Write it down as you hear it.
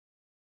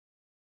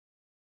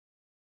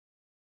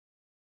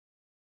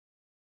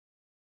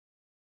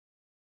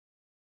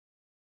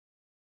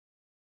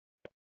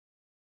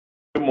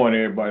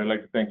morning, everybody. I'd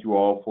like to thank you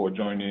all for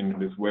joining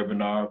this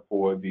webinar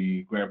for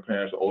the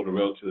Grandparents of Older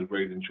Relatives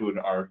Raising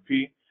Children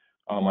RFP.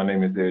 My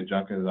name is Ed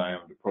Junkins. I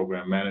am the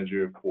program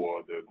manager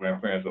for the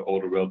Grandparents of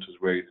Older Relatives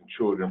Raising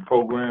Children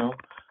program,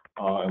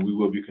 and we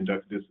will be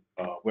conducting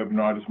this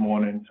webinar this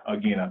morning.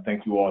 Again, I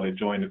thank you all that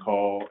joined the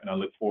call, and I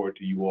look forward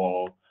to you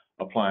all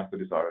applying for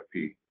this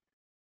RFP.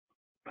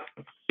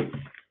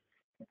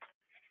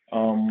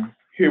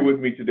 Here with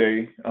me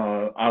today,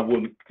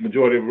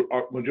 majority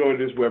of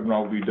this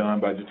webinar will be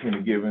done by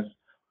Jatina Givens,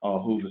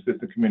 who's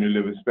Assistant Community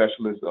Living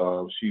Specialist.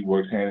 She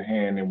works hand in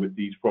hand with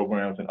these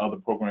programs and other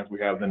programs we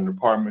have in the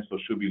department, so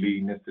she'll be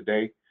leading this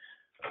today.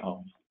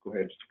 Go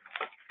ahead.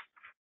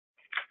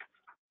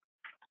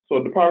 So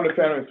the Department of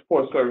Family and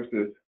Support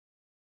Services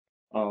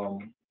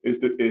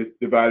is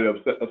divided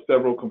of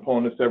several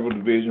components, several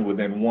divisions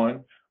within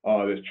one.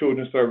 There's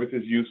Children's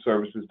Services, Youth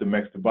Services,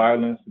 Domestic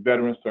Violence,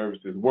 Veteran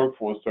Services,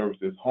 Workforce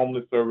Services,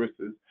 Homeless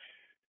Services,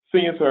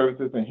 Senior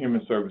Services, and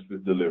Human Services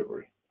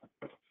Delivery.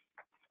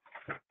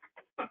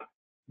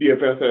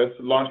 DFSS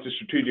launched a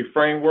strategic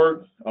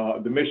framework.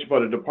 The mission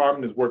for the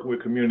department is working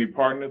with community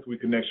partners. We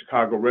connect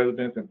Chicago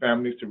residents and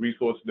families to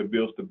resources that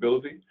build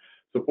stability,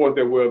 support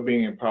their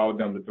well-being, and empower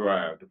them to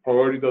thrive. The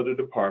priorities of the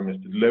department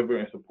is to deliver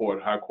and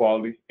support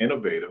high-quality,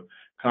 innovative,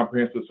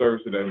 comprehensive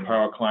services that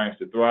empower clients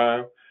to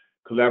thrive,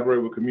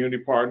 collaborate with community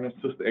partners,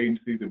 sister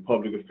agencies, and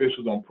public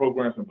officials on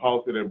programs and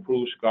policy that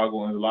improve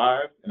Chicagoans'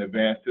 lives and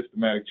advance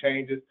systematic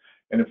changes,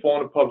 and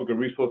inform the public of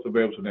resources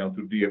available to them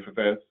through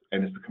DFS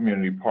and its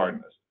community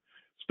partners.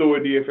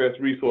 Steward DFS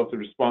resources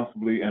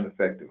responsibly and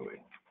effectively.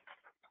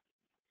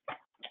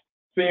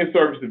 Senior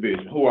Service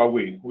Division, who are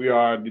we? We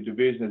are the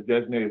division that's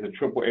designated as a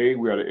AAA.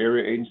 We are the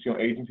area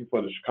agency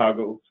for the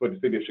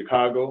city of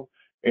Chicago.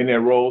 In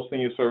that role,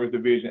 Senior Service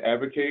Division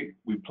advocate.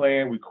 We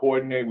plan, we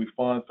coordinate, we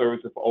fund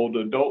services for older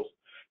adults,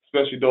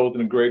 especially those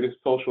in the greatest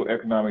social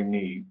economic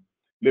need,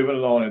 living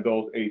alone and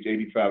those age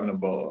 85 and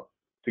above.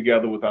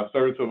 Together with our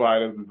service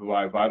providers, we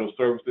provide vital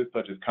services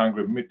such as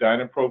congregate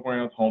dining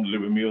programs, home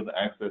delivery meals, and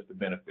access to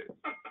benefits.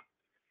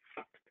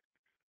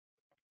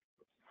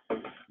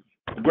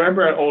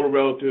 Grandparent Older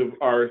Relative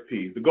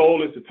RFP. The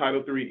goal is to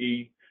Title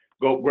IIIe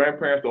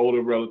Grandparents to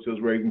Older Relatives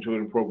Raising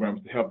Children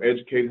programs to help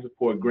educate and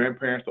support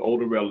grandparents to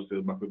older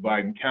relatives by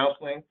providing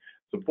counseling,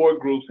 support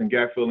groups, and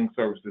gap-filling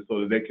services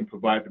so that they can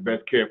provide the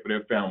best care for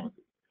their families.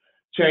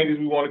 Changes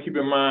we want to keep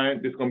in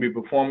mind: this is going to be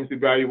performance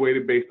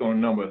evaluated based on the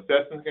number of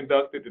assessments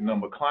conducted, the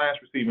number of clients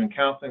receiving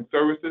counseling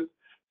services,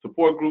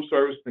 support group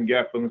services, and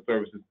gap-filling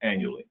services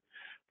annually.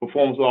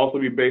 Performance will also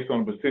be based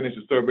on the percentage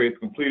of surveys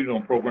completed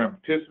on program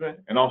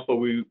participants, and also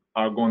we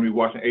are going to be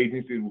watching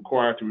agencies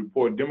required to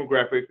report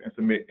demographics and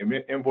submit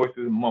invoices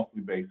on a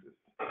monthly basis.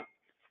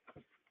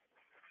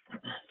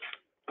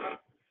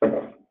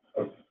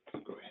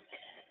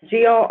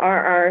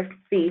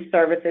 GORRC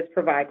services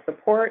provide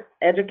support,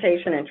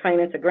 education, and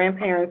training to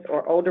grandparents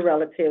or older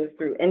relatives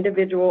through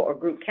individual or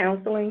group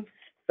counseling,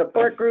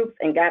 support groups,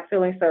 and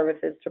gap-filling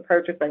services to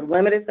purchase a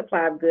limited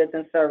supply of goods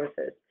and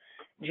services.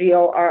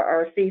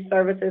 GORRC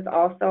services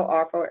also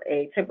offer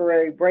a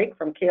temporary break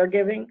from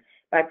caregiving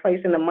by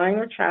placing the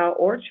minor child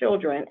or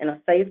children in a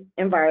safe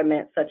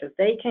environment such as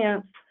day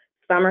camps,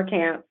 summer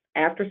camps,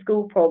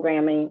 after-school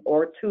programming,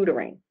 or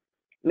tutoring.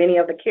 Many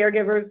of the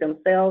caregivers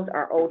themselves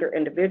are older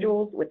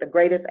individuals with the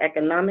greatest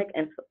economic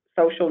and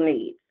social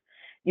needs.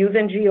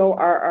 Using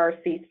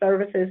GORRC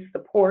services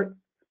support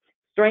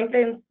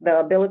strengthens the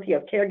ability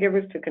of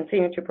caregivers to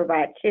continue to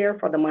provide care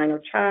for the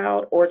minor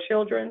child or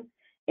children,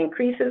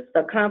 increases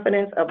the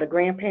confidence of the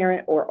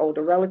grandparent or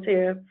older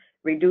relative,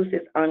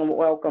 reduces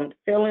unwelcomed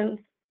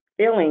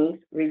feelings,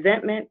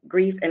 resentment,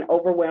 grief, and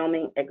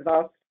overwhelming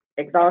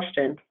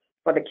exhaustion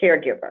for the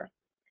caregiver.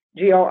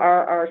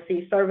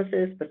 GORRC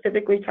services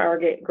specifically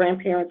target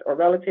grandparents or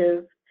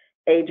relatives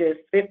ages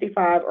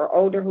 55 or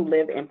older who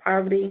live in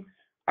poverty,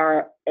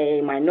 are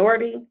a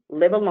minority,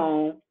 live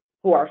alone,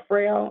 who are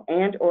frail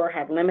and or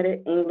have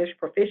limited English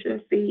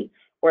proficiency,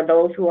 or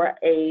those who are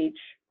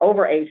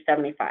over age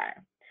 75.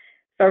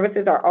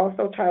 Services are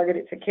also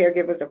targeted to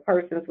caregivers of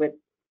persons with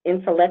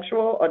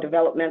intellectual or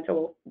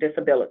developmental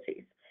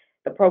disabilities.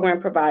 The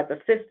program provides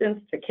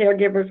assistance to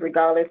caregivers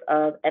regardless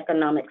of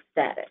economic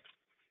status.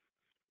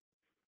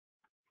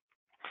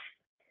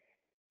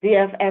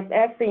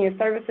 DFSS Senior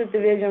Services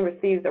Division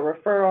receives a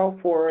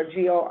referral for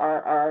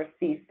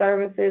GORRC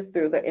services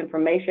through the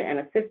Information and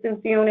Assistance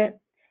Unit.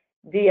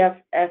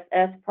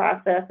 DFSS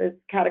processes,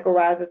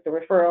 categorizes the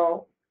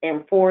referral,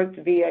 and forwards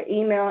via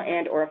email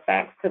and or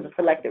fax to the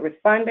selected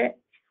respondent.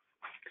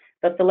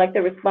 The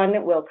selected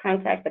respondent will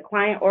contact the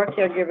client or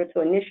caregiver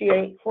to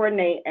initiate,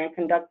 coordinate, and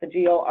conduct the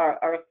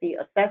GORRC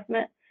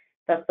assessment.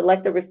 The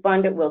selected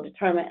respondent will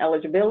determine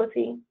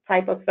eligibility,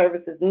 type of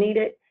services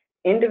needed,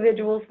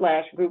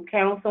 individual/group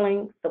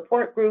counseling,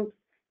 support groups,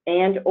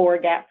 and or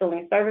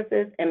gap-filling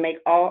services, and make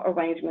all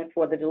arrangements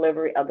for the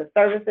delivery of the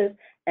services.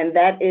 And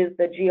that is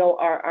the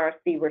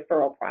GORRC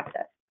referral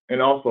process.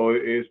 And also,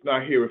 it's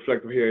not here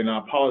reflected here, and I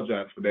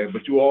apologize for that,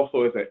 but you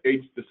also, as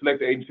the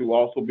selected agency, will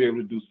also be able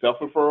to do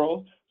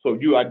self-referrals. So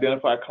you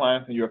identify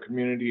clients in your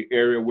community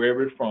area,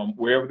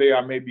 wherever they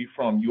may be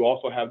from, you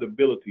also have the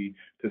ability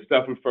to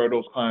self-refer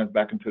those clients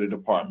back into the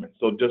department.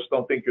 So just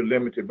don't think you're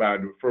limited by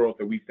the referrals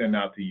that we send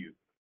out to you.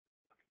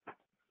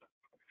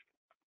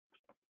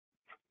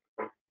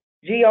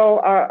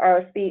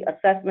 GORRC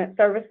assessment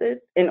services.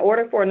 In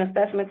order for an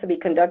assessment to be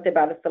conducted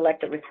by the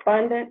selected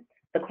respondent,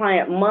 the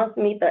client must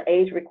meet the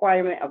age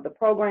requirement of the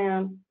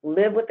program,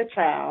 live with the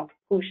child,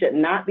 who should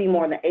not be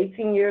more than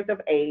 18 years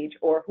of age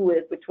or who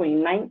is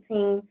between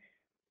 19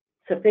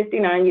 to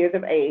 59 years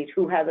of age,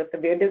 who has a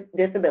severe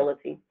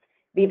disability,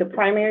 be the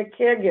primary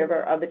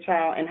caregiver of the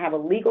child, and have a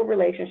legal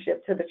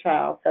relationship to the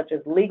child, such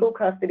as legal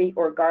custody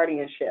or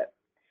guardianship.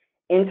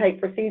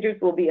 Intake procedures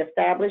will be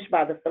established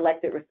by the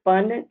selected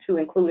respondent to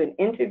include an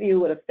interview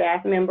with a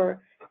staff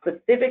member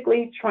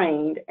specifically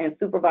trained and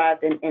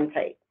supervised in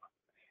intake.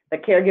 The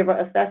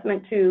caregiver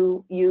assessment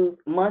to use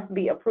must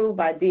be approved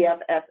by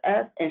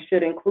DFSS and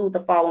should include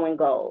the following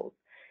goals.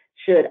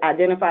 Should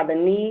identify the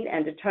need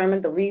and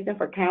determine the reason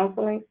for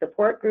counseling,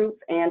 support groups,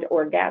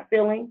 and/or gap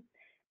filling,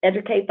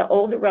 educate the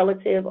older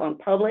relative on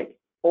public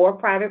or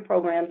private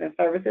programs and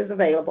services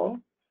available,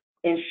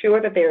 ensure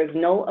that there is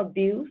no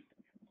abuse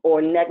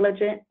or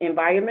negligent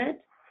environment,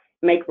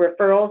 make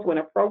referrals when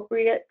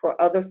appropriate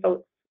for other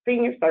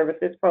senior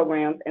services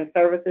programs and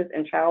services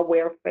and child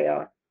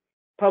welfare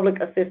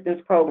public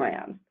assistance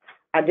programs,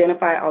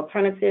 identify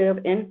alternative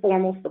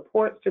informal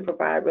supports to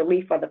provide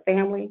relief for the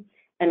family,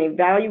 and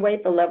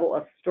evaluate the level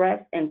of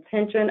stress and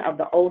tension of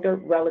the older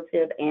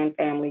relative and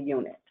family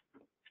unit.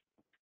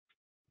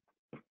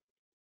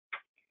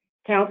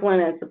 Counseling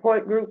and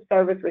support group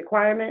service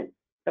requirements.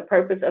 The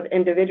purpose of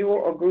individual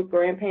or group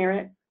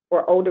grandparent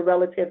or older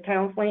relative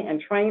counseling and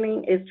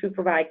training is to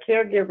provide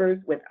caregivers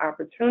with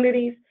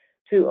opportunities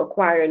to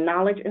acquire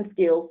knowledge and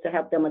skills to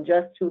help them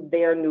adjust to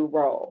their new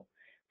role.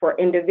 For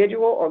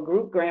individual or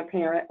group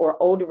grandparent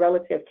or older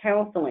relative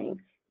counseling,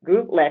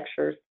 group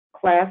lectures,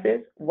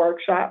 classes,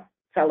 workshops,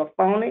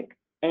 telephonic,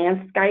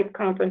 and Skype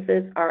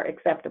conferences are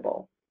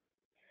acceptable.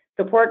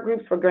 Support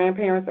groups for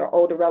grandparents or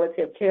older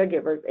relative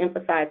caregivers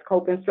emphasize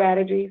coping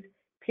strategies,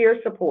 peer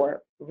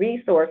support,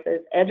 resources,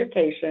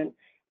 education,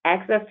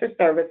 access to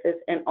services,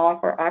 and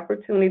offer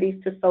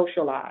opportunities to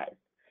socialize.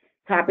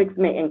 Topics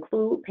may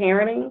include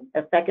parenting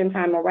a second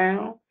time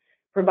around,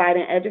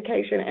 providing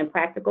education and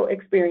practical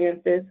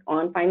experiences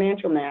on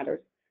financial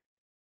matters,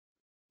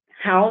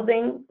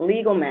 housing,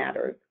 legal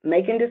matters,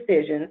 making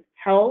decisions,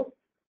 health,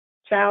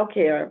 child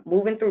care,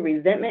 moving through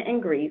resentment and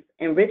grief,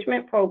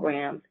 enrichment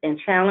programs, and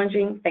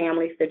challenging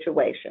family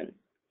situations.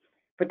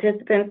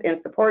 Participants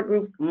in support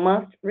groups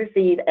must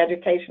receive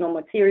educational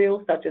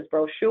materials such as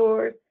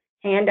brochures,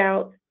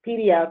 handouts,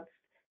 PDFs,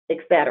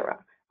 etc.,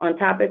 on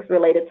topics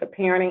related to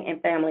parenting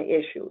and family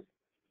issues.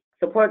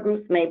 Support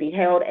groups may be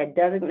held at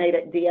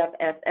designated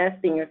DFSS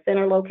senior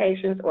center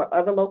locations or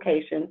other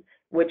locations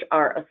which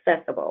are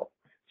accessible.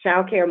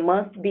 Child care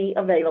must be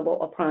available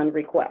upon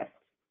request.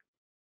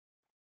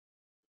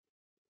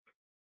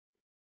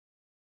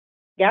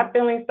 Gap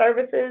filling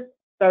services,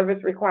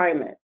 service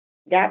requirements.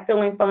 Gap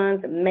filling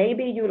funds may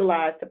be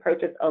utilized to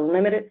purchase a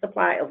limited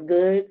supply of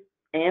goods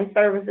and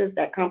services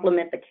that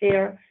complement the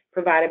care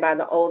provided by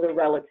the older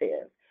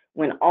relative,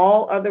 when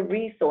all other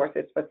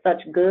resources for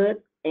such goods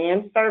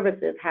and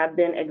services have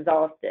been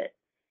exhausted.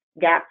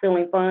 Gap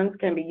filling funds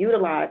can be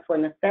utilized for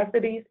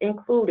necessities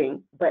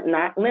including, but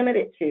not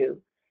limited to,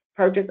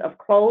 purchase of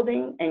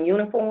clothing and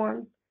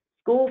uniforms,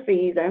 school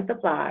fees and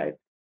supplies,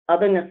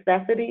 other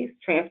necessities,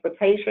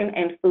 transportation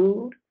and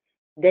food,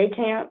 day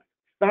camps,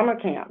 summer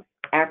camps,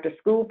 after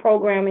school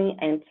programming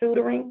and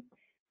tutoring,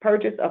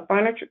 purchase of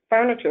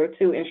furniture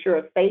to ensure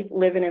a safe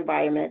living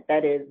environment,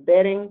 that is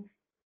bedding,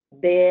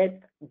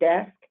 beds,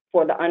 desks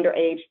for the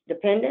underage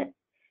dependent,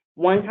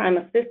 one-time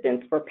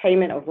assistance for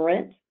payment of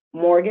rent,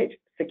 mortgage,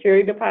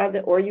 security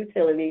deposit, or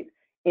utilities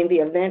in the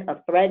event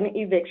of threatened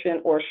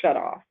eviction or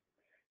shutoff,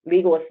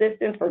 legal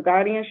assistance for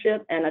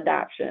guardianship and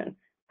adoption,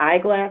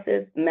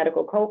 eyeglasses,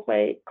 medical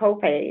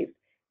co-pays,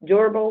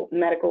 durable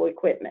medical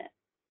equipment.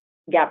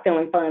 Gap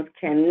filling funds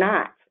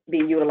cannot be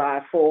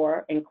utilized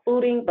for,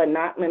 including but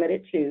not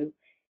limited to,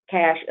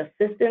 cash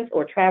assistance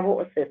or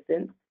travel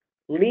assistance,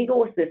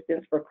 legal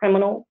assistance for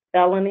criminal,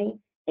 felony,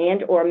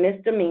 and/or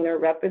misdemeanor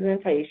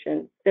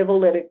representation, civil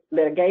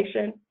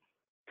litigation,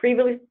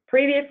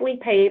 previously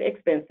paid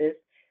expenses,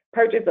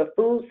 purchase of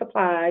food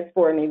supplies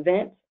for an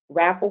event,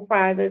 raffle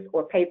prizes,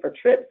 or pay for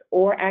trips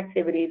or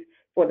activities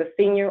for the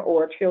senior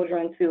or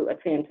children to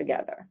attend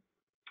together.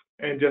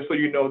 And just so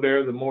you know,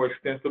 there's a more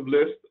extensive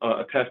list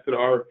attached to the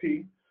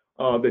RFP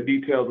that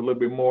details a little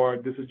bit more.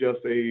 This is just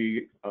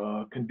a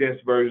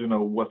condensed version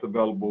of what's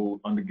available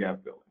under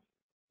gap filling.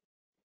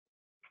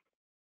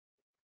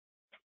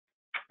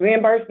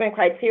 Reimbursement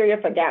criteria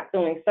for gap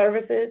filling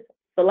services.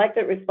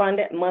 Selected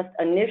respondent must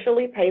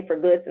initially pay for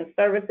goods and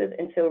services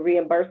until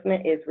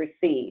reimbursement is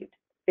received.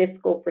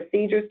 Fiscal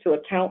procedures to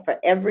account for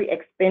every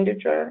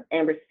expenditure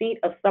and receipt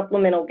of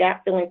supplemental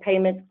gap filling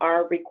payments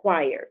are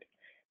required.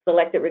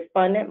 selected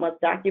respondent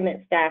must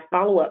document staff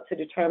follow-up to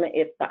determine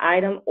if the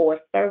item or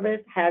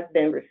service has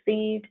been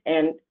received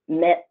and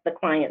met the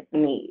client's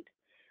need.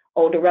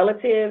 Older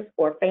relatives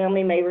or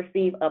family may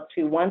receive up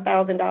to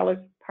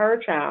 $1,000 per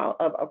child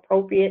of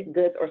appropriate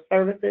goods or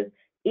services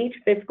each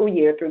fiscal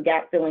year through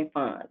gap-filling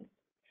funds.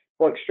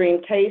 For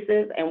extreme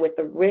cases and with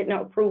the written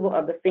approval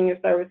of the Senior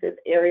Services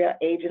Area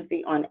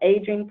Agency on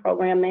Aging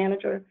Program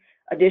Manager,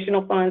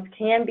 additional funds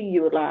can be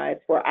utilized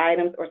for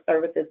items or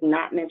services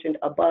not mentioned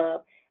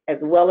above, as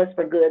well as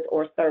for goods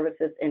or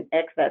services in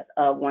excess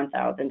of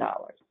 $1,000.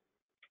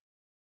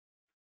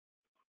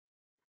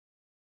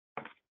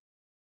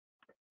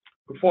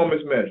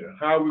 Performance measure.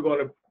 How are we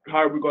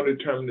going to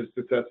determine the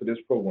success of this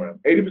program?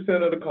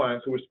 80% of the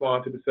clients who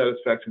respond to the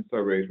satisfaction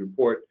surveys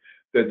report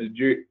that the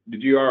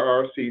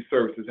GORRC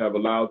services have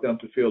allowed them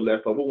to feel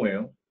less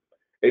overwhelmed.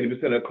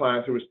 80% of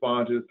clients who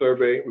respond to the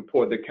survey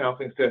report that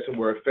counseling sessions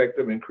were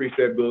effective and increased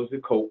their ability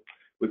to cope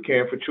with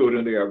caring for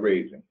children they are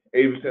raising.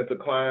 80% of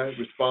clients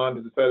respond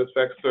to the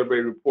satisfaction survey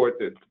report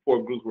that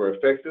support groups were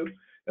effective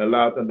and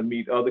allowed them to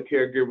meet other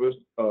caregivers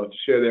to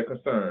share their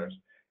concerns.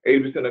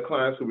 80% of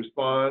clients who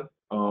respond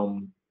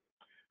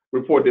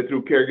report that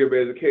through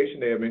caregiver education,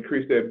 they have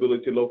increased their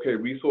ability to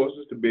locate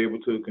resources to be able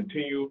to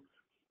continue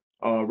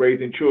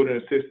raising children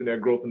and assisting their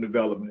growth and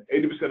development.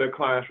 80% of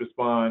clients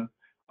respond,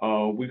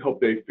 we hope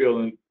they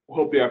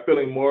are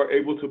feeling more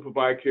able to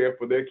provide care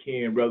for their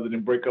kin rather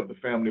than break up the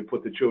family and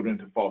put the children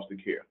into foster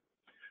care.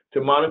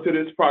 To monitor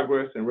this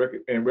progress and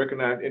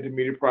recognize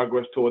intermediate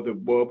progress toward the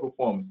above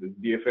performances,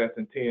 DFS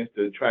intends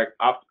to track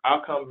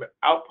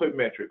output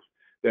metrics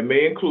that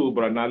may include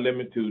but are not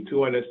limited to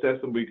 200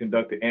 assessments we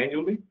conducted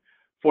annually,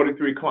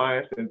 43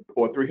 clients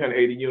or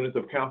 380 units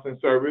of counseling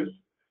service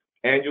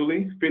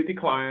annually, 50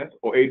 clients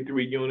or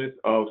 83 units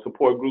of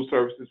support group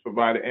services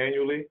provided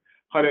annually,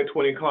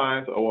 120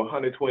 clients or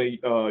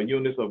 120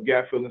 units of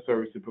gap filling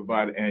services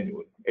provided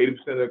annually. 80%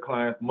 of the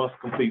clients must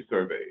complete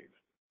surveys.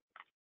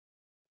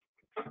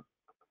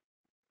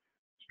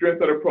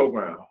 Strength of the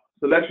program.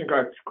 Selection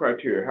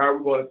criteria. How are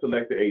we going to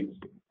select the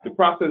agency? The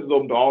process is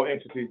open to all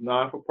entities,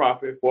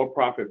 non-for-profit,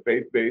 for-profit,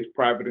 faith-based,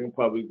 private and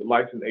public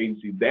licensed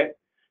agencies that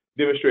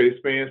demonstrate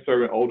experience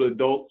serving older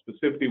adults,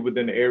 specifically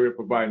within the area of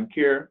providing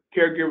care,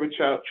 caregiver,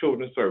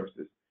 children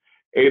services.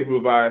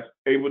 Able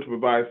to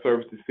provide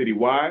services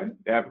citywide.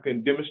 The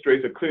applicant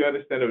demonstrates a clear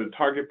understanding of the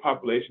target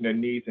population, their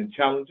needs and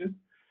challenges.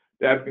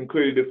 The applicant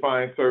clearly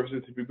defines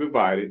services to be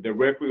provided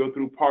directly or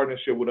through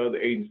partnership with other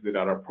agencies that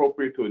are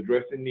appropriate to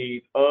address the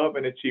needs of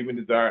and achieving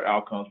desired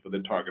outcomes for the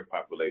target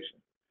population.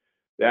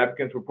 The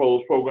applicant's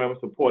proposed program is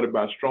supported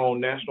by strong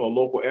national or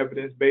local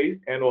evidence base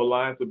and or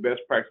aligns with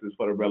best practices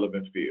for the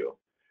relevant field.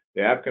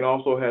 The applicant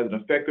also has an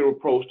effective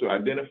approach to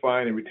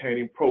identifying and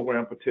retaining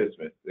program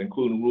participants,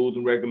 including rules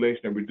and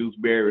regulations that reduce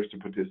barriers to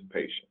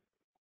participation.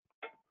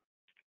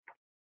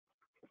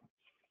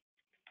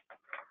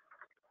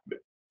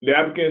 The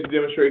applicant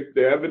demonstrates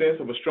the evidence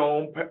of a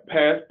strong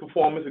past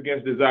performance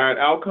against desired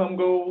outcome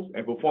goals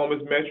and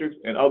performance metrics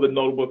and other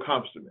notable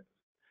accomplishments.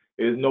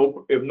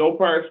 If no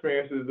prior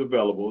experience is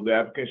available, the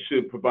applicant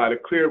should provide a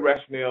clear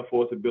rationale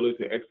for its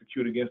ability to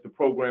execute against the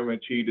program and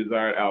achieve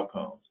desired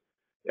outcomes.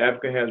 The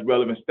applicant has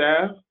relevant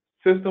staff,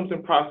 systems,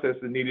 and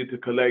processes needed to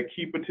collect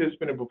key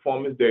participant and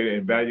performance data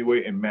and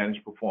evaluate and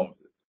manage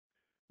performances.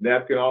 The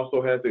applicant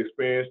also has the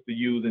experience to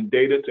using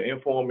data to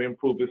inform and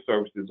improve its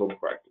services or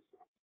practices.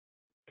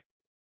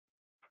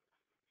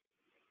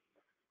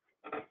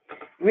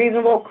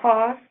 Reasonable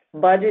cost,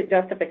 budget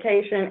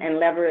justification, and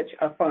leverage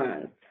of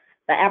funds.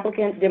 The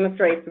applicant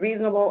demonstrates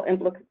reasonable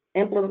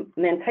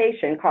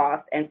implementation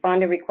costs and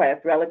funding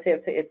requests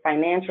relative to its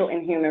financial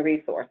and human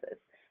resources.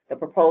 The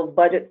proposed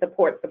budget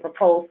supports the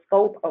proposed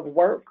scope of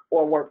work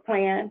or work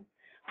plan.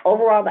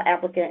 Overall, the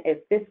applicant is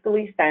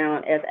fiscally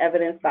sound as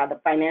evidenced by the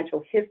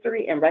financial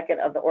history and record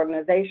of the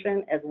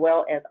organization, as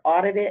well as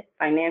audited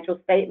financial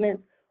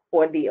statements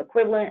or the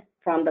equivalent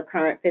from the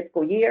current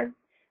fiscal year.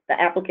 The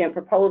applicant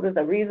proposes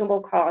a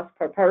reasonable cost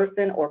per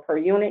person or per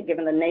unit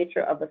given the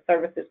nature of the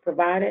services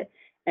provided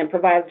and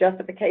provides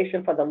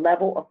justification for the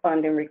level of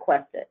funding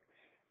requested.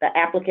 The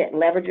applicant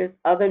leverages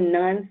other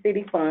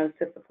non-city funds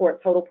to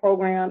support total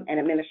program and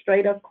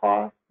administrative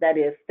costs, that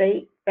is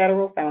state,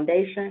 federal,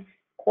 foundation,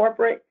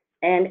 corporate,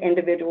 and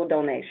individual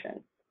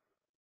donations.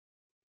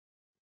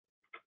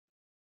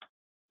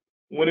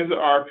 When is the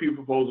RFP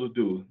proposal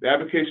due? The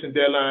application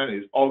deadline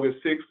is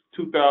August 6,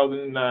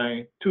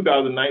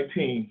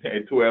 2019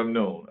 at 12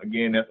 noon.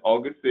 Again, that's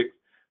August 6,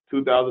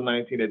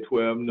 2019 at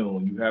 12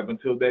 noon. You have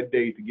until that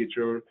day to get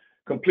your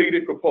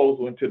completed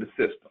proposal into the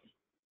system.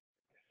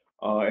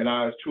 And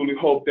I truly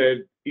hope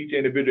that each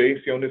individual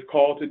agency on this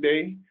call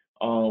today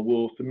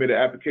will submit an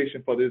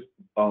application for this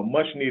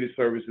much needed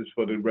services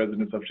for the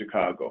residents of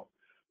Chicago.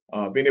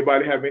 If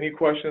anybody have any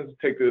questions,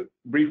 take a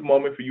brief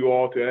moment for you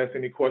all to ask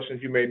any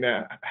questions you may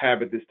not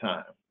have at this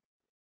time.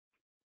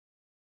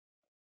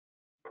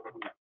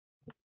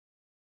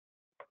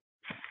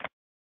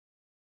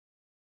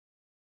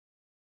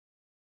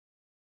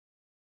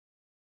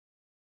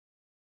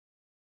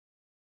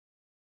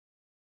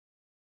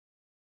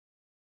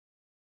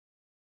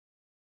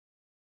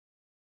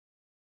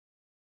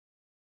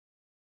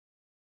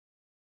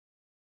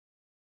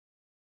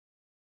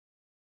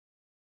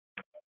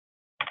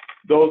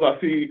 Those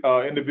I see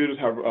individuals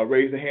have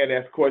raised their hand and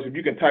asked a question. If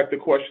you can type the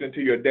question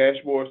into your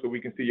dashboard so we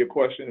can see your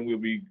question, and we'll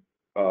be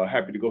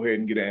happy to go ahead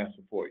and get an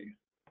answer for you.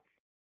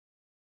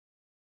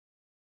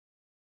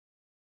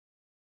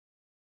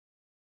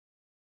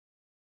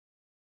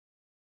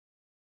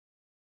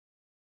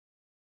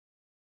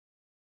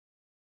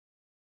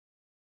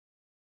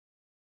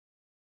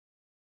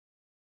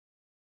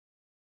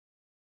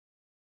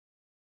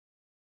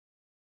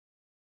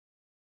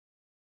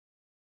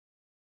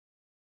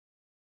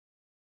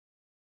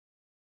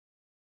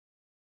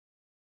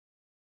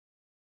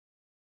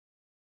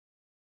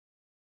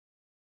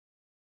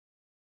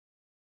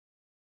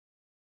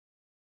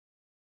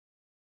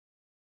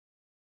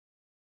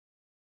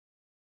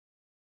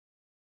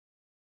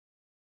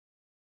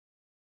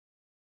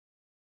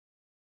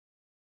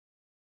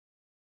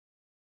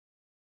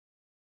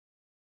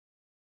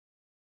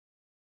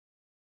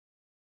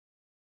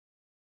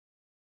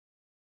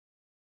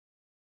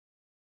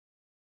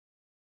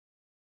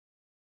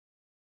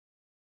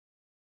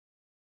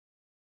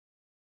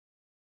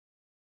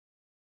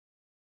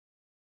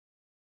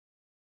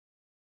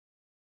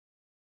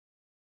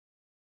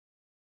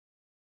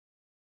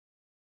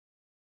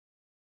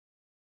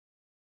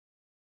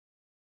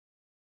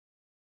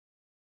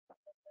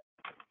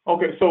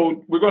 Okay,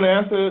 so we're going to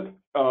answer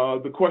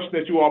the question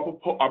that you all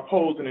are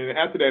posing, and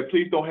after that,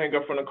 please don't hang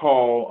up from the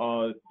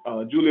call.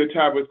 Julia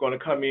Tabor is going to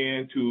come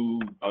in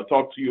to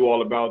talk to you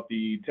all about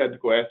the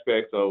technical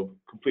aspects of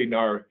completing the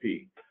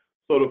RFP.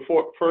 So the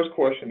first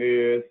question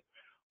is,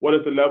 what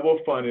is the level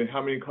of funding?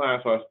 How many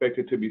clients are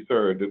expected to be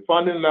served? The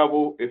funding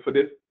level for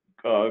this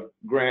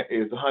grant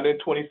is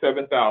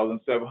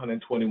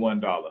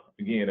 $127,721.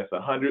 Again, that's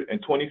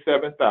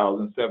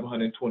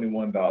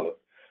 $127,721.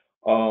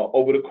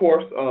 Over the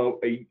course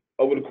of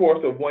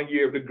 1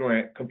 year of the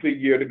grant, complete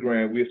year of the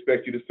grant, we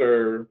expect you to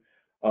serve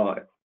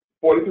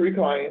 43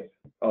 clients,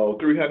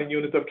 300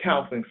 units of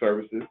counseling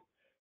services,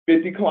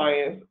 50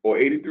 clients or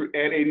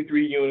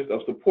 83 units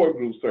of support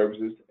group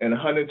services, and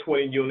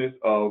 120 units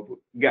of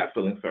gap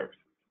filling services.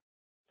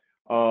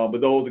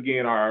 But those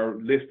again are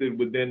listed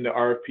within the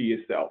RFP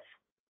itself.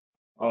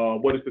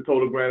 What is the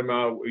total grant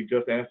amount? We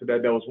just answered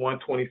that. That was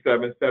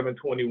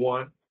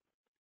 $127,721.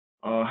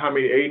 How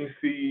many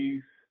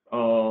agencies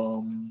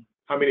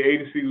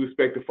we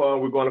expect to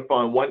fund? We're going to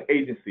fund one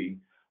agency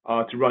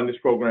to run this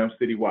program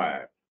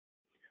citywide.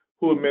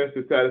 Who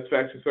administers the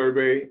satisfaction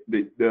survey?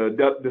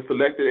 The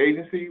selected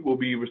agency will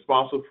be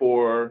responsible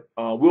for.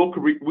 We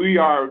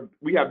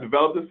have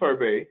developed a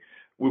survey.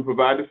 We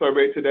provide the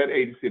survey to that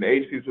agency, and the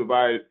agency is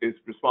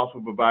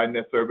responsible for providing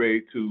that survey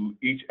to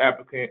each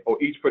applicant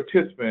or each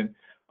participant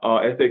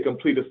as they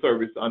complete a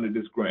service under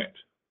this grant.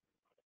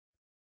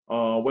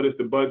 What is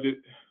the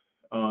budget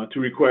to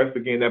request?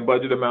 Again, that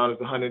budget amount is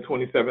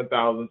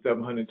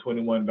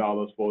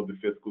 $127,721 for the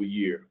fiscal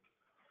year.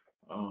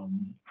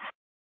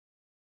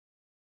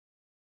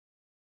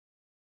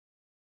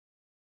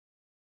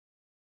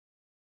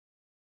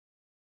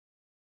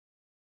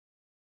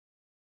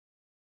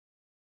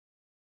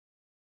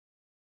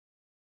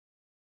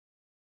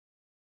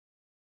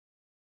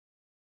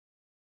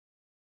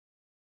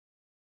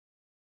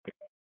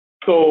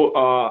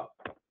 So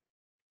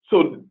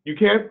you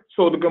can't.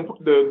 So the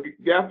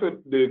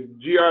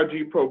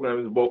GRG program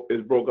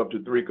is broke up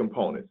to three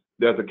components.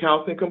 There's a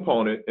counseling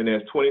component, and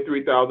there's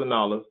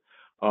 $23,000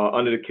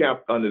 under the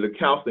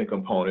counseling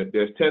component.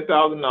 There's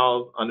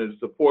 $10,000 under the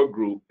support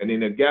group, and then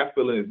the gap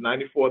filling is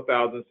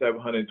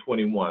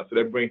 $94,721. So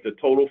that brings the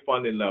total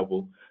funding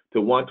level to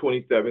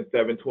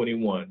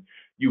 $127,721.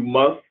 You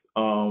must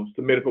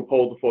submit a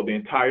proposal for the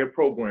entire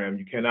program.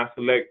 You cannot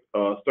select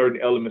certain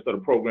elements of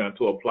the program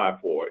to apply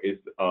for.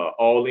 It's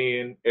all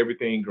in,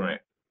 everything grant.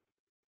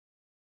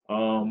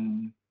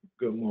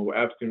 Good one. Will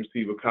applicant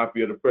receive a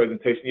copy of the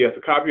presentation? Yes,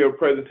 a copy of the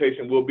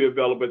presentation will be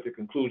available at the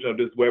conclusion of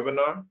this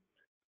webinar.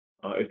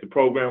 Is the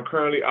program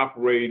currently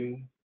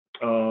operating?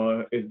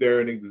 Is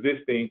there an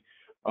existing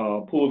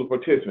pool of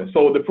participants?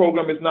 So the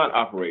program is not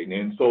operating,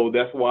 and so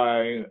that's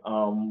why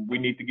we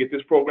need to get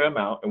this program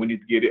out, and we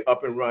need to get it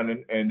up and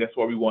running, and that's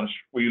why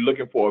we're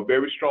looking for a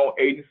very strong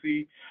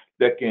agency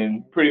that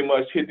can pretty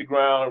much hit the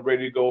ground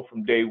ready to go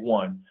from day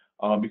one,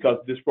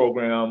 because this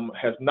program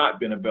has not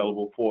been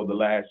available for the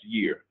last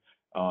year,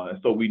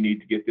 and so we need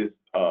to get this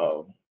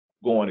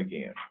going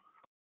again.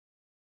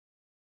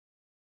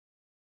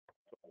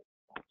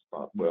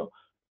 Well,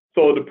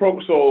 so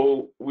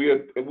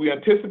we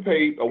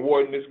anticipate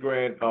awarding this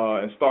grant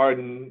and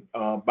starting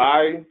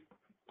by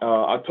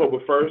October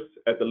 1st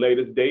at the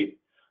latest date.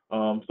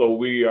 So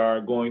we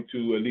are going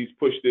to at least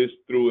push this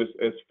through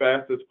as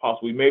fast as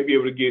possible. We may be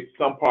able to get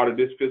some part of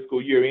this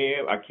fiscal year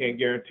in. I can't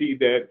guarantee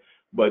that,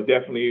 but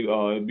definitely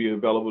it'll be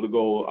available to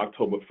go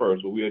October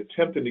 1st. But we're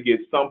attempting to get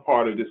some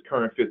part of this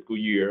current fiscal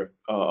year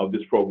of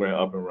this program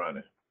up and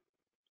running.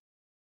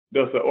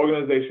 Does the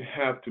organization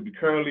have to be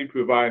currently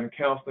providing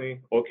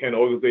counseling, or can the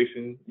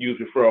organization use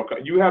referral?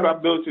 You have the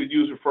ability to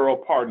use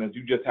referral partners.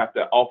 You just have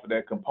to offer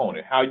that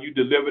component. How you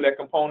deliver that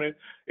component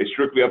is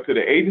strictly up to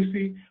the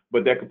agency,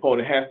 but that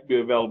component has to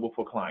be available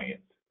for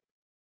clients.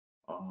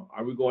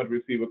 Are we going to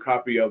receive a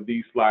copy of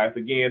these slides?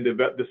 Again,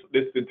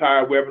 this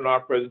entire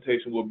webinar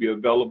presentation will be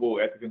available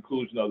at the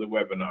conclusion of the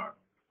webinar.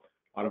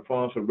 Are the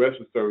funds for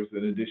rescue services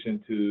in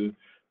addition to,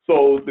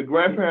 so the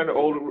grandparent or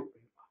older,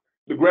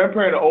 the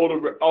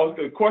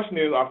question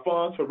is, are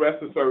funds for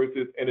rescue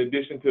services in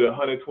addition to the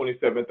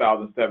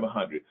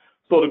 $127,700?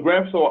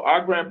 So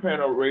our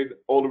grandparent or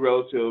older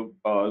relative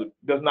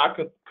does not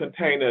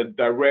contain a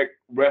direct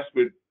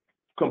respite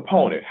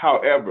component.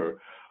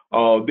 However,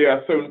 there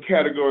are certain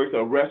categories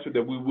of respite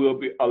that we will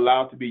be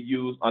allowed to be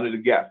used under the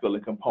gap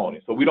filling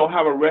component. So we don't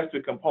have a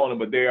respite component,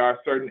 but there are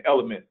certain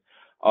elements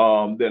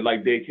that,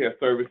 like daycare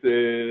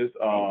services,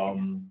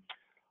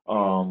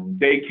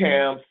 day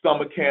camps,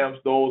 summer camps,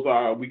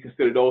 we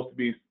consider those to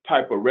be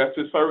type of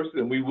respite services,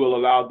 and we will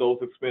allow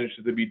those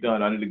expenditures to be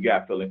done under the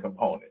gap filling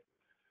component.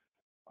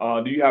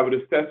 Do you have an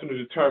assessment to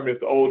determine if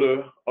the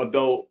older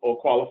adult or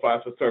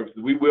qualifies for services?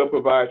 We will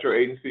provide your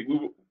agency,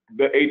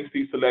 the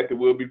agency selected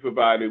will be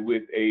provided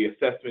with a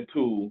assessment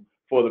tool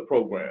for the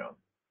program.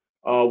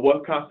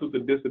 What constitutes a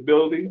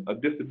disability? A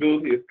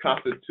disability is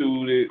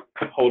constituted,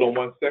 hold on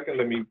one second,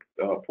 let me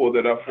pull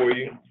that up for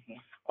you.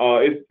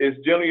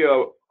 It's generally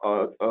an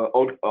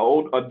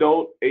old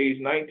adult age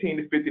 19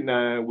 to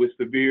 59 with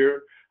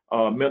severe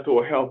mental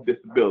or health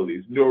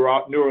disabilities,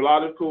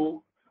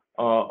 neurological,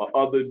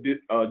 other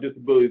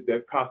disabilities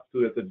that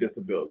constitute a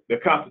disability.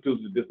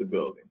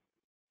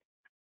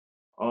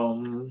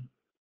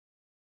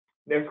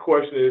 Next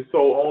question is,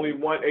 so only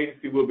one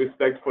agency will be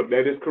selected for,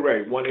 that is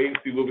correct, one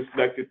agency will be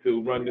selected to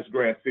run this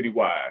grant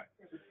citywide.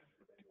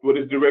 What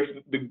is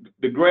direction?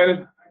 The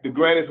grant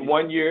is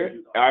 1 year.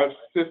 Our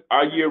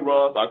year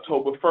runs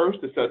October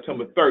 1st to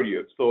September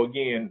 30th. So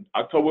again,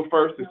 October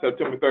 1st to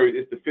September 30th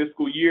is the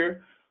fiscal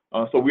year.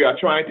 So we are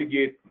trying to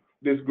get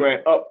this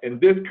grant up in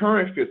this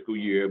current fiscal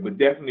year, but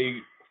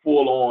definitely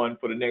full on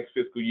for the next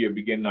fiscal year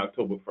beginning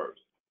October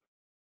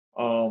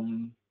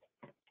 1st.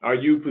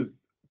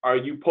 Are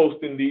you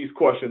posting these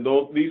questions?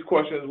 These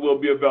questions will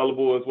be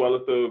available, as well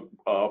as the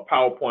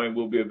PowerPoint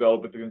will be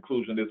available at the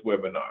conclusion of this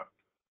webinar.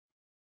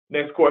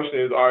 Next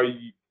question is,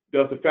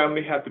 does the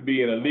family have to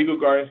be in a legal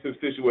guardianship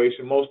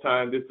situation? Most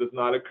times this does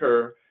not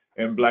occur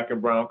in Black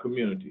and brown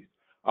communities.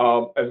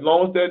 As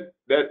long as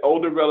that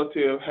older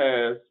relative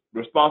has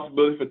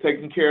responsibility for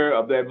taking care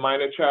of that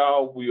minor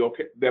child,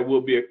 that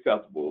will be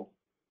acceptable.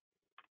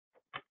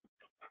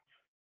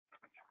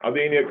 And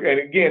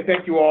again,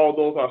 thank you all.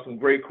 Those are some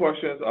great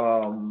questions,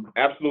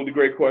 absolutely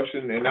great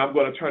questions. And I'm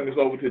going to turn this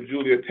over to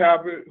Julia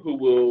Talbot, who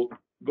will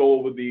go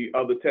over the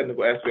other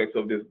technical aspects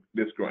of this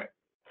grant.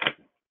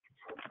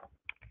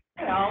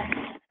 Hello,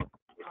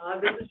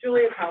 this is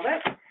Julia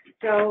Talbot.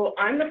 So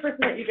I'm the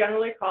person that you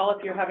generally call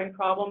if you're having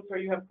problems or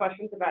you have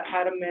questions about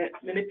how to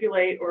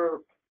manipulate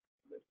or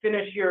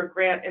finish your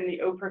grant in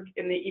the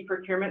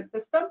e-procurement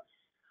system.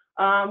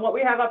 What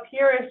we have up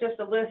here is just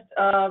a list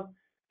of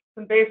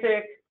some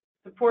basic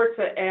supports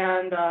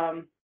and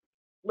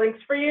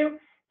links for you.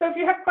 So if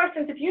you have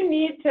questions, if you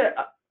need to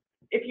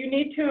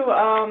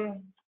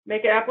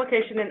make an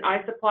application in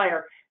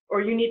iSupplier, or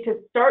you need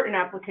to start an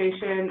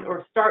application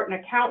or start an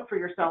account for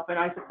yourself in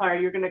iSupplier,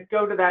 you're going to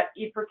go to that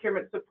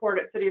e-procurement support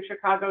at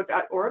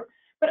cityofchicago.org.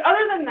 But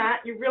other than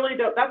that, you really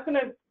don't. That's going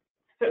to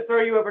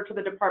throw you over to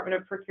the Department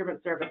of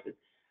Procurement Services.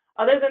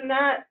 Other than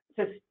that,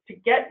 to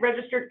get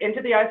registered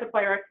into the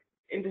iSupplier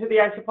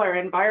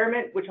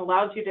environment, which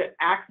allows you to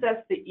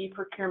access the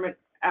e-procurement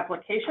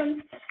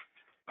applications,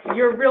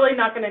 you're really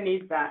not going to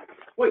need that.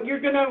 What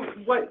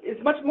is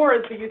much more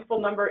is the useful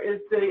number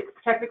is the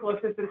Technical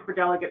Assistance for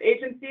Delegate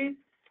Agencies,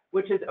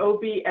 which is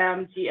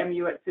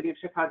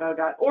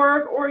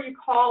obmgmu@cityofchicago.org, or you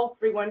call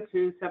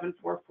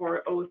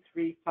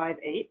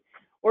 312-744-0358,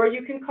 or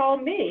you can call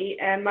me,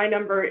 and my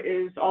number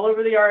is all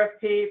over the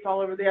RFP, it's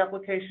all over the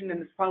application,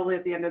 and it's probably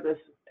at the end of this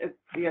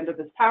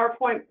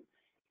PowerPoint,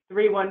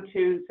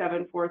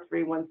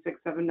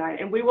 312-743-1679,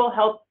 and we will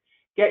help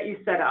get you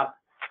set up.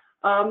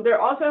 There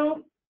are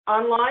also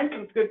online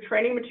some good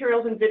training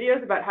materials and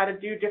videos about how to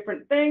do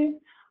different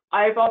things.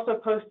 I've also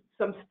posted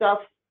some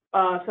stuff,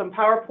 some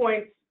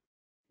PowerPoints,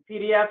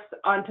 PDFs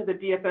onto the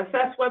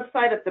DFSS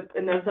website,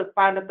 and those are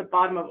found at the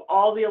bottom of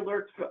all the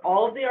alerts for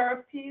all of the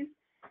RFPs.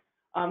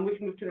 We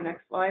can move to the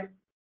next slide.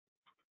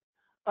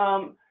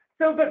 But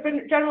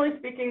generally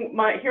speaking,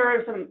 here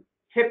are some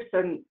tips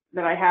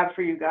that I have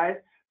for you guys.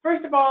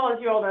 First of all,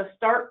 as you all know,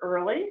 start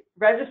early.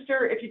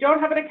 Register. If you don't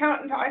have an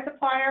account into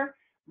iSupplier,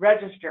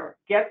 register.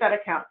 Get that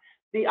account.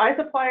 The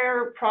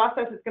iSupplier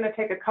process is going to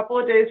take a couple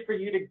of days for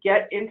you to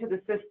get into the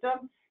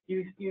system.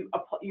 You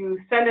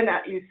send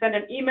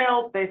an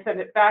email, they send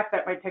it back.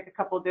 That might take a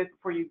couple of days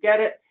before you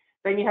get it.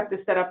 Then you have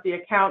to set up the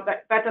account.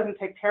 That doesn't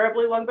take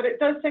terribly long, but it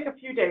does take a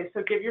few days.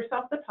 So give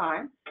yourself the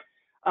time.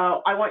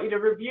 I want you to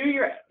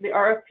review the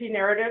RFP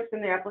narratives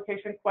and the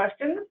application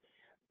questions.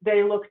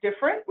 They look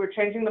different. We're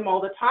changing them all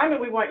the time, and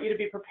we want you to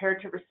be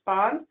prepared to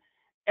respond.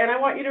 And I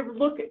want you to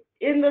look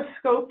in the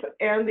scope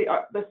and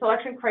the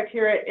selection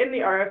criteria in the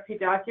RFP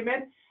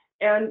document,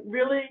 and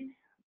really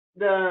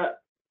the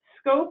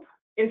scope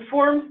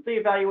informs the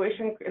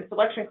evaluation and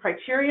selection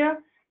criteria.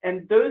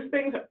 And those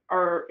things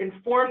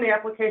inform the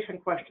application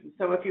question.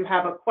 So if you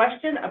have a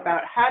question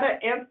about how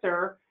to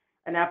answer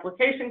an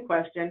application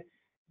question,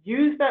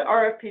 use that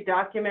RFP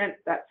document,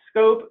 that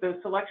scope, those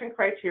selection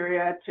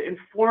criteria to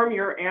inform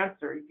your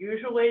answer.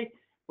 Usually,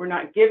 we're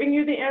not giving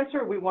you the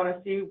answer. We want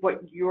to see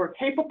what you're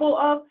capable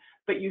of,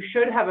 but you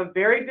should have a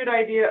very good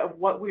idea of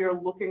what we are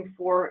looking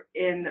for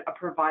in a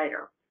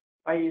provider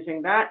by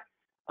using that,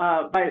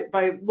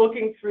 by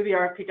looking through the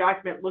RFP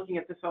document, looking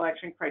at the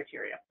selection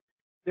criteria.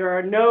 There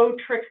are no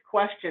trick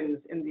questions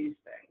in these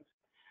things.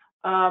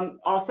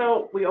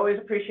 Also, we always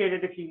appreciate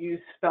it if you use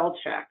spell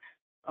check.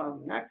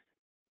 Next.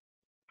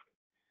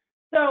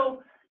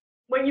 So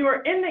when you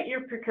are in the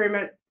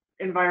e-procurement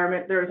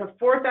environment, there's a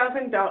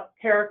 4,000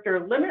 character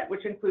limit,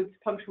 which includes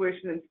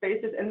punctuation and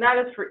spaces, and that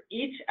is for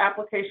each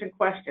application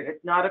question.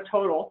 It's not a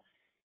total,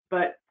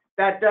 but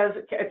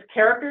it's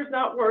characters,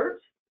 not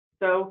words.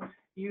 So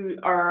you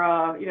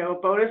are,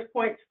 bonus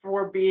points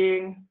for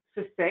being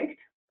succinct.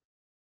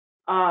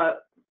 The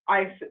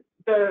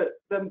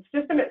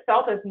system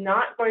itself is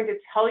not going to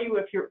tell you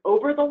if you're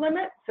over the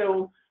limit,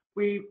 so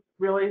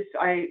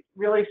I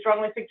really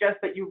strongly suggest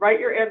that you write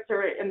your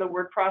answer in the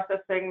word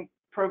processing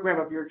program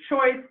of your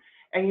choice,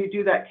 and you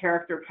do that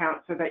character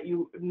count so that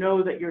you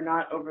know that you're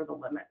not over the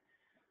limit.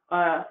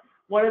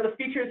 One of the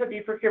features of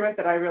e-procurement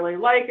that I really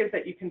like is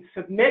that you can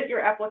submit your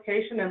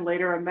application and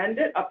later amend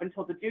it up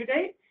until the due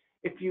date.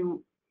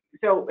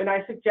 And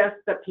I suggest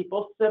that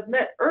people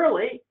submit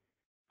early.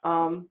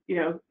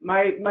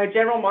 My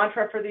general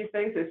mantra for these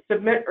things is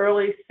submit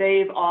early,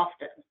 save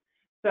often.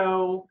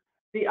 So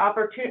the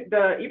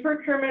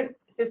e-procurement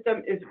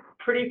system is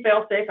pretty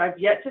fail-safe. I've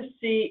yet to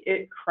see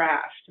it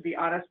crash, to be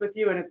honest with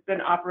you, and it's been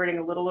operating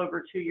a little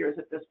over 2 years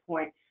at this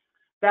point.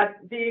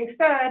 That being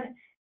said,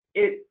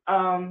 it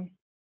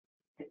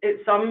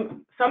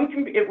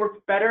works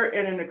better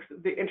in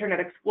the Internet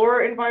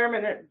Explorer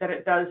environment than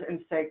it does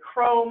in, say,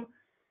 Chrome.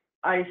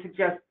 I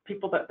suggest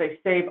people that they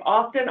save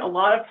often. A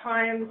lot of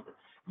times,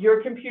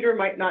 your computer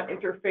might not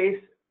interface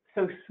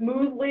so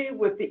smoothly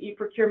with the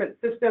e-procurement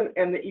system,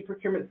 and the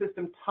e-procurement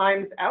system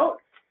times out.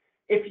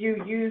 If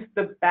you use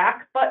the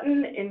back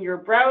button in your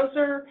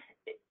browser,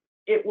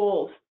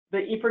 the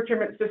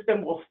e-procurement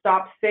system will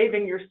stop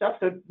saving your stuff.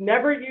 So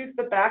never use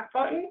the back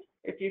button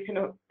if you can,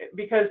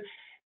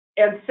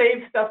 and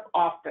save stuff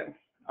often.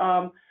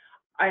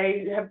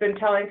 I have been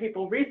telling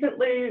people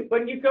recently,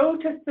 when you go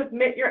to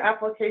submit your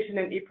application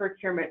in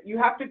e-procurement, you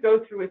have to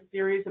go through a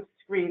series of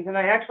screens, and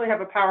I actually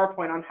have a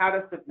PowerPoint on how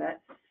to submit.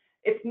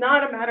 It's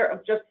not a matter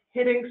of just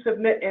hitting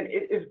submit and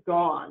it is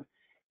gone.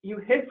 You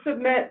hit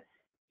submit,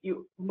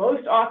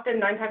 most often,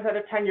 9 times out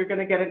of 10, you're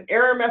going to get an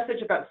error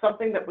message about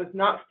something that was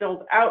not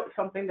filled out,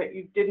 something that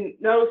you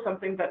didn't know,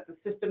 something that the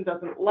system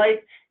doesn't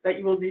like, that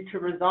you will need to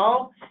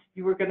resolve.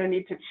 You are going to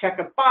need to check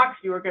a box.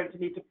 You are going to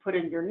need to put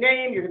in your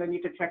name. You're going to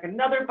need to check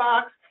another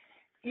box.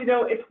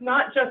 It's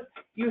not just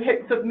you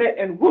hit submit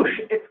and whoosh,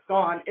 it's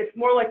gone. It's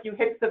more like you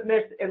hit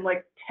submit and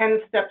like 10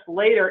 steps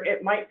later,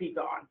 it might be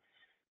gone.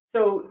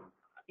 So,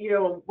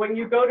 when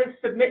you go to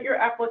submit your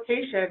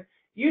application,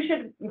 you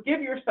should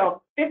give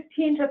yourself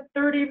 15 to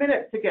 30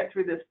 minutes to get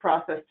through this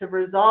process to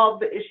resolve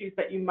the issues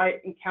that you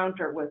might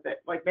encounter with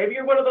it. Like maybe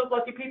you're one of those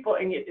lucky people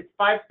and it's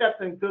 5 steps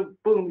and good,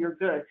 boom, you're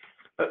good.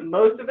 But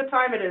most of the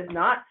time it is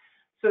not.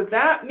 So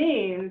that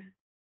means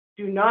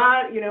do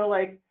not,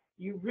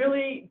 you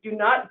really do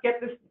not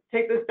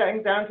take this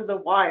thing down to the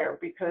wire,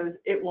 because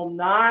it will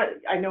not.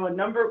 I know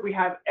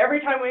every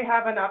time we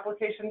have an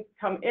application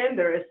come in,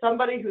 there is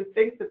somebody who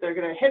thinks that they're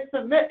going to hit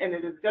submit and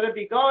it is going to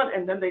be gone,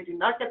 and then they do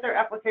not get their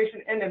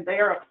application in and they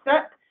are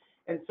upset,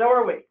 and so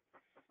are we.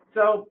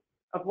 So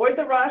avoid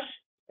the rush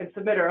and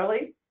submit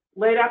early.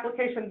 Late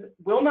applications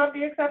will not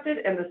be accepted,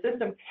 and the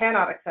system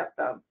cannot accept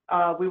them.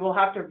 We will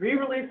have to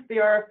re-release the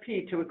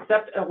RFP to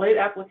accept a late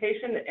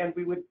application, and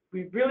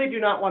we really do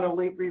not want to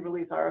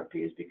re-release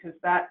RFPs, because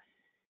that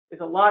is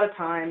a lot of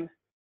time,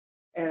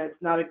 and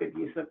it's not a good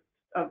use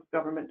of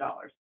government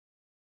dollars.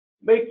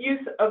 Make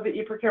use of the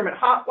e-procurement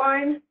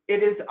hotline.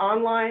 It is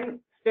online,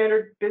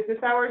 standard business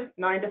hours,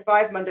 9 to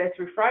 5, Monday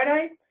through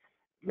Friday.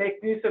 Make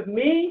use of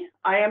me.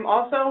 I am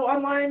also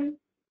online,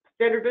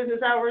 standard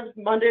business hours,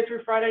 Monday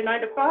through Friday,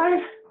 9 to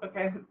 5.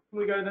 Okay, can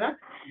we go to the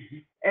next?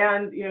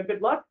 And,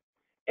 good luck.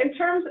 In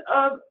terms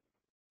of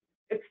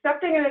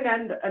accepting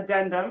an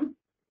addendum,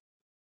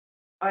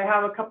 I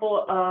have a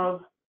couple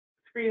of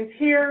screens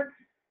here.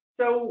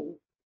 So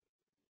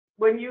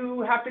when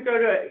you have to go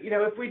to,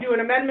 if we do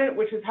an amendment,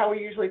 which is how we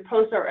usually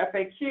post our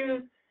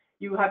FAQs,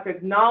 you have to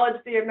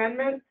acknowledge the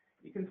amendment.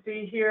 You can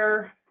see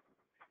here,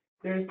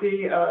 there's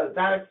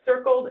that is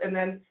circled, and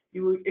then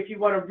if you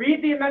want to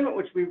read the amendment,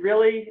 which we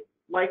really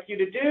like you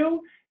to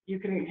do, you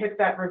can hit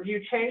that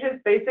review changes.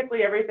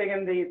 Basically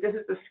everything this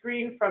is the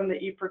screen from the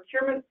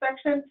e-procurement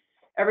section.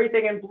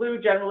 Everything in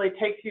blue generally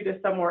takes you to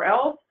somewhere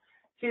else.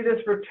 See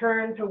this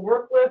return to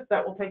work list,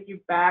 that will take you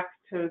back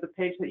to the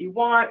page that you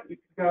want. You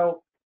can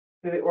go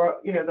to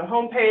the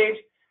home page.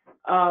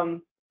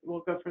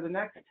 We'll go for the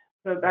next.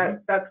 So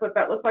that's what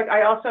that looks like.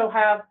 I also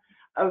have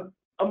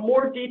a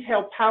more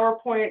detailed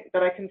PowerPoint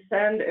that I can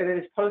send, and it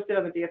is posted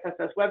on the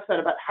DFSS website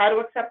about how to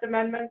accept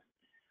amendments.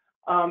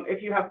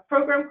 If you have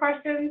program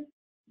questions,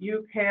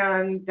 you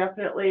can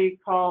definitely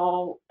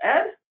call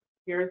Ed.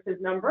 Here's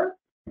his number.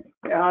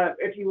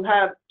 If you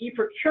have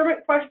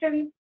e-procurement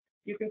questions,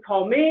 you can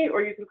call me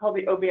or you can call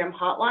the OBM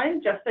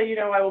hotline. Just so you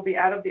know, I will be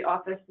out of the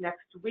office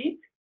next week.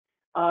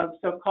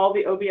 So call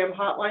the OBM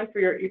hotline for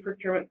your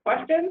e-procurement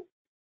questions.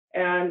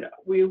 And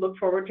we look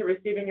forward to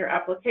receiving your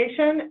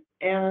application,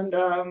 and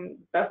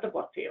best of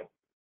luck to you.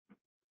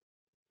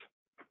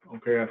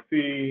 Okay, I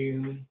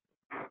see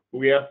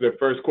we answered the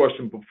first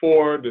question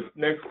before. This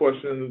next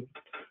question,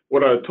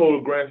 what are the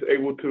total grants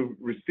able to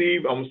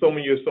receive? I'm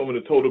assuming you're assuming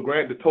the total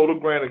grant. The total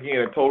grant,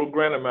 again, the total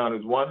grant amount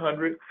is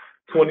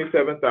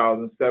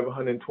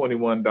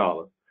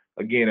 $127,721.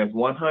 Again, that's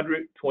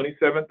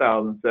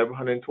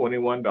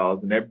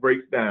 $127,721, and that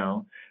breaks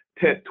down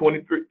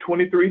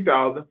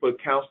 $23,000 for the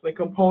counseling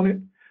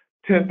component,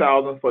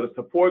 $10,000 for the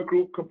support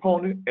group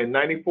component, and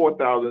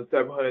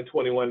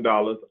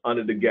 $94,721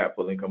 under the gap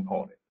filling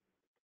component.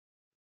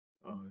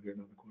 Is there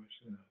another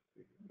question?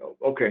 No.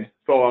 Okay,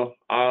 so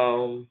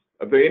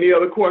if there are any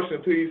other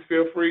questions, please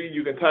feel free.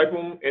 You can type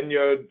them in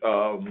your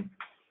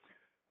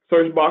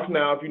search box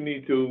now if you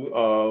need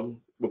to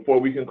before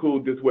we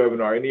conclude this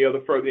webinar. Any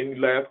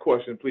last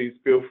question, please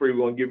feel free. We're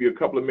going to give you a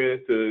couple of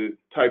minutes to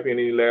type in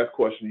any last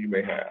question you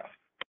may have.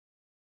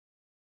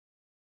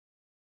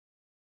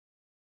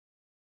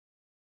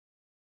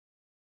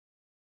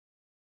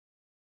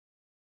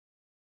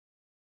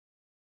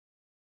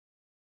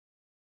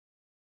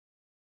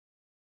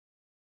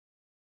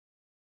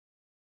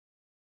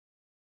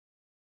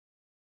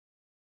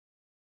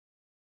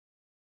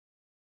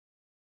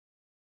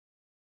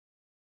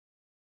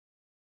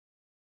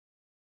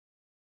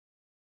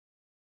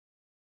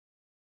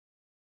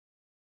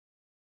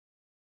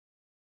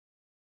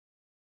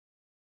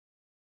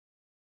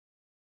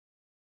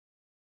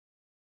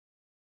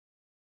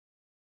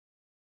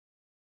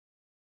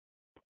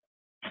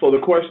 So the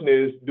question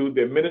is, do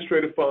the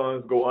administrative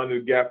funds go under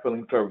the gap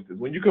filling services?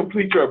 When you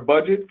complete your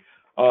budget,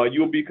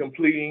 you'll be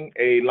completing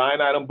a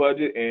line item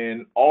budget,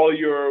 and all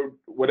your,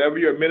 whatever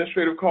your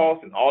administrative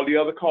costs and all the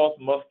other costs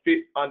must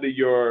fit under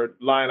your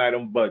line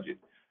item budget.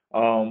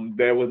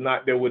 There would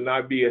not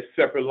be a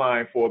separate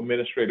line for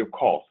administrative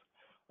costs.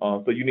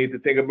 So you need to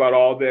think about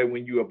all that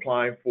when you're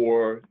applying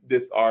for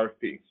this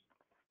RFP.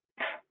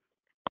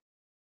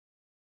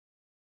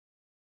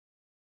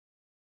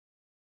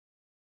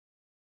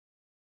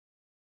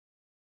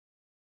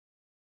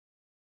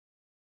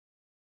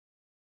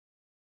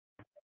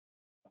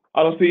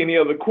 I don't see any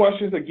other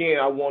questions. Again,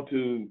 I want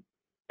to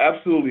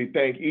absolutely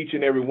thank each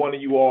and every one of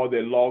you all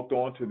that logged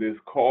on to this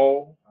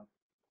call.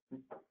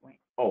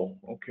 Oh,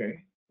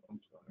 okay. I'm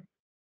sorry.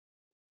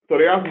 So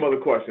there are some other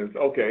questions.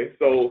 Okay,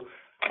 so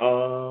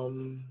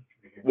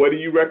what do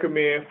you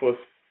recommend for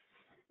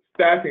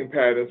staffing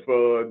patterns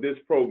for this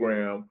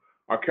program?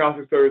 Are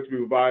counseling services to be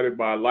provided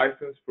by a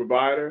licensed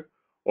provider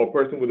or a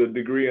person with a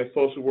degree in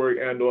social work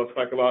and/or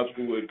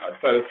psychological would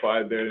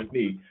satisfy their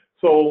need?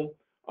 So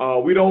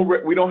we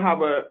don't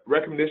have a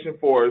recommendation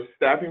for a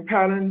staffing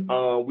pattern.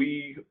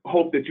 We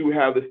hope that you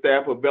have the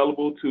staff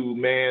available to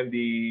man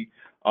the.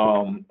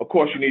 Of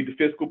course, you need the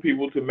fiscal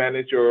people to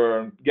manage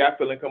your gap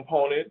filling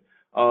component.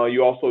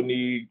 You also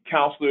need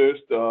counselors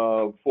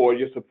for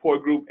your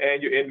support group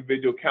and your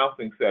individual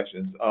counseling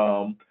sessions.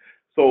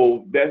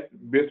 So that's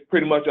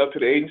pretty much up to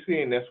the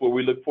agency, and that's what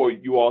we look for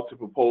you all to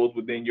propose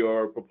within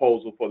your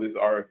proposal for this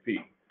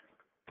RFP.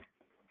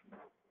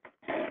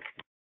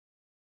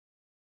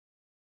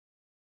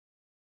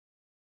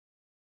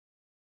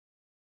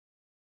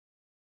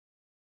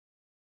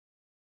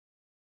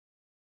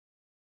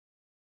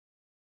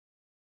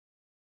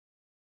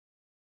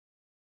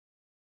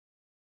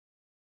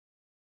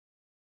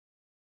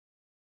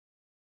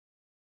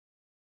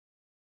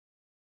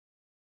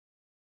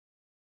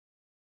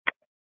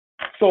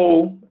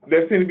 So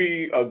there seems to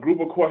be a group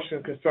of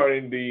questions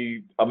concerning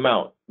the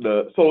amount.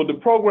 So the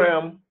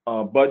program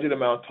budget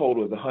amount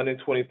total is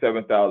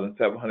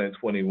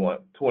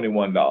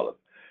 $127,721.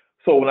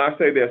 So when I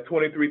say there's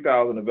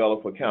 $23,000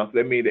 available for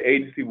counseling, that means the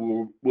agency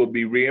will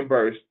be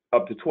reimbursed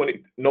up to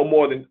no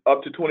more than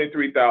up to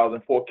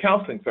 $23,000 for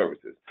counseling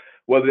services,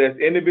 whether that's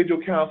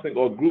individual counseling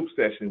or group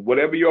sessions.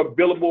 Whatever your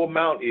billable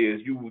amount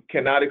is, you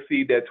cannot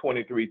exceed that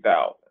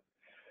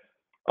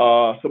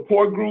 $23,000.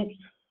 Support groups.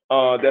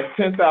 That's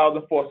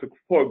 $10,000 for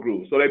support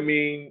groups. So that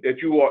means that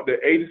the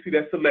agency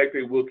that's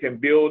selected can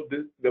build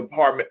the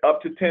department up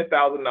to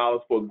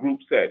 $10,000 for group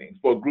settings,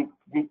 for group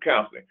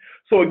counseling.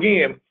 So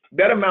again,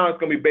 that amount is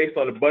going to be based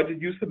on the budget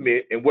you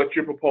submit and what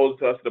you're proposing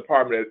to us, the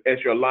department,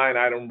 as your line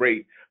item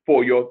rate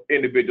for your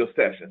individual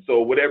session. So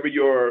whatever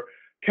your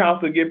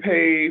counselor get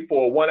paid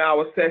for a 1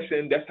 hour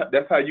session, that's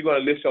how you're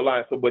going to list your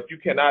line. So, but you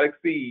cannot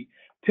exceed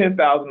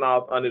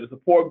 $10,000 under the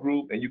support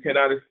group, and you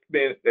cannot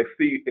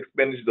exceed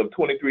expenditures of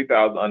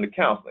 $23,000 under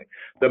counseling.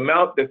 The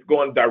amount that's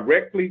going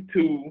directly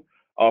to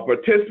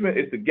Participant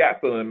is the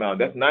gap filling amount.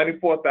 That's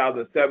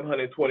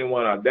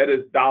 $94,721. That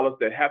is dollars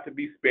that have to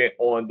be spent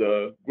on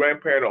the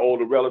grandparent or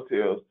older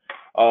relatives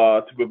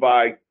to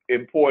provide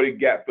important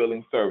gap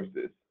filling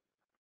services.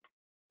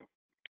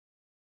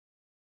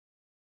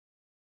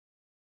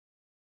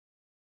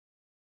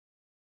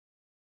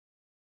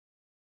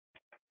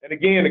 And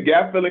again, the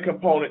gap filling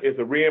component is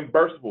a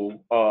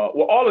reimbursable,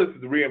 well, all of this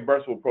is a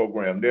reimbursable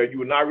program. There, you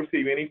will not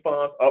receive any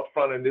funds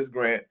upfront in this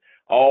grant.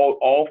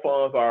 All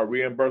funds are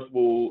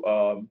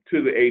reimbursable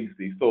to the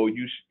agency. So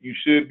you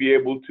should be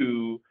able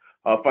to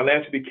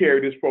financially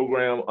carry this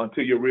program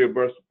until your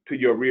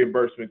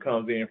reimbursement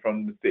comes in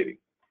from the city.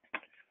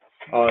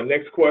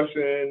 Next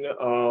question.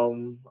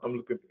 I'm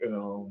looking at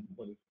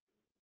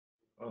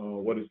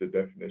what is the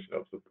definition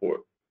of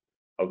support,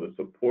 of the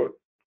support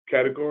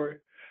category?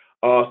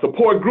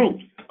 Support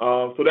groups.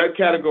 So that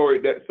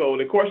category, so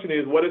the question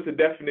is, what is the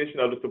definition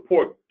of the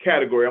support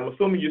category? I'm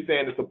assuming you're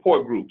saying the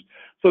support groups.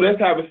 So let's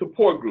have a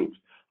support groups.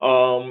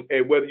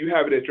 And whether you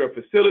have it at your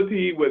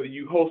facility, whether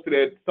you host it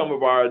at some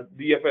of our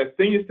DFS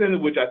senior centers,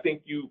 which I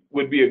think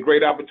would be a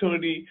great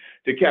opportunity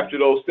to capture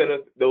those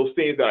centers, those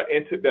things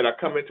that are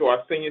coming to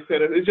our senior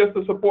centers. It's just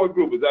a support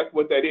group. That's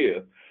what that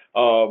is.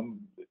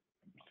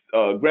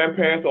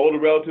 Grandparents, older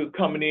relatives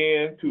coming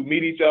in to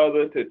meet each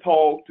other, to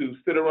talk, to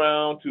sit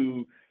around,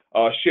 to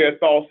share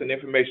thoughts and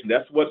information.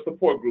 That's what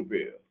support group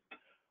is.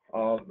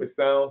 It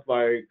sounds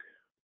like,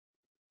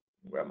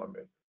 where am I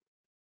missing?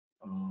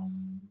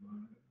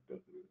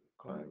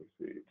 Client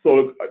received.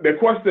 So the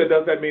question is,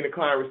 does that mean the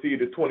client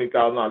received the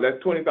 $20,000?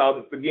 That's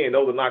 $20,000. Again,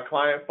 those are not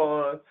client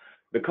funds.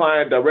 The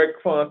client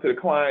direct funds to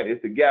the client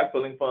is the gap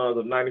filling funds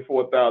of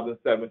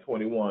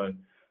 $94,721.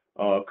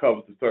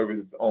 Covers the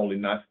services only,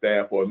 not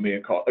staff or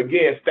admin costs.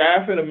 Again,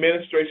 staff and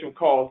administration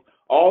costs,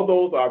 all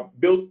those are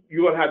built.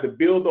 You're gonna have to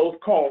build those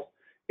costs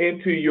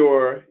into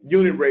your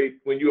unit rate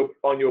when you're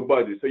on your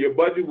budget. So your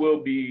budget will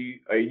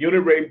be a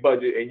unit rate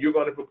budget, and you're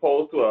going to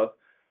propose to us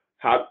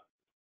how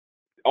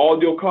all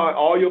your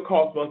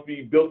costs must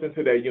be built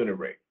into that unit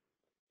rate.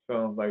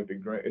 Sounds like the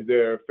grant. Is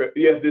there?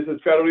 Yes, this is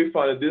federally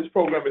funded. This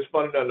program is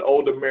funded under the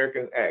Old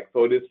American Act,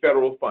 so it is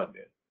federal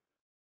funding.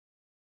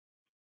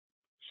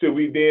 Should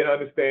we then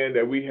understand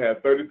that we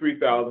have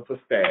 $33,000 for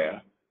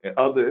staff and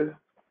other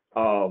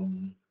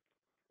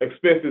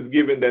expenses,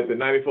 given that the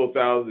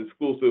 $94,000 is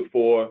exclusive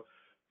for?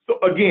 So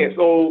again,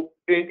 so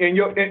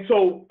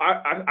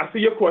I see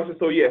your question.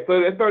 So yeah, so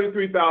that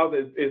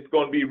 $33,000 is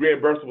going to be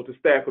reimbursable to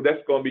staff, because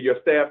that's going to be your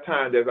staff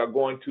time that are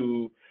going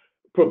to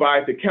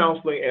provide the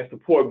counseling and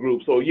support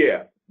group. So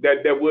yeah,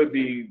 that would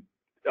be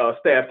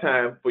staff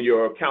time for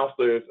your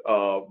counselors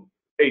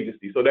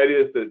agency. So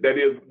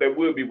that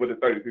would be what the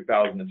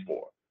 $33,000 is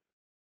for.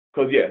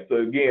 Because yes, so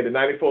again, the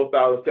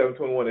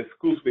 $94,721 is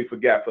exclusively for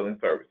gap filling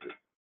services.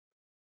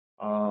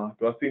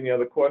 Do I see any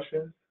other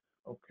questions?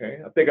 Okay,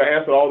 I think I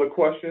answered all the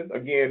questions.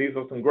 Again, these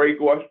are some great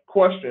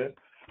questions.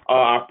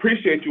 I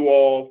appreciate you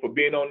all for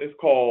being on this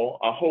call.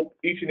 I hope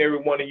each and every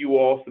one of you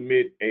all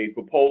submit a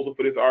proposal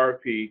for this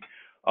RFP.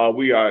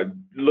 We are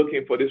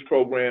looking for this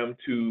program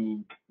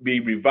to be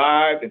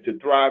revived and to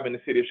thrive in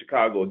the city of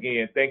Chicago.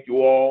 Again, thank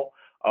you all.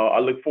 I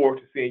look forward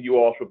to seeing you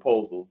all's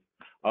proposals.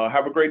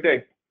 Have a great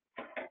day.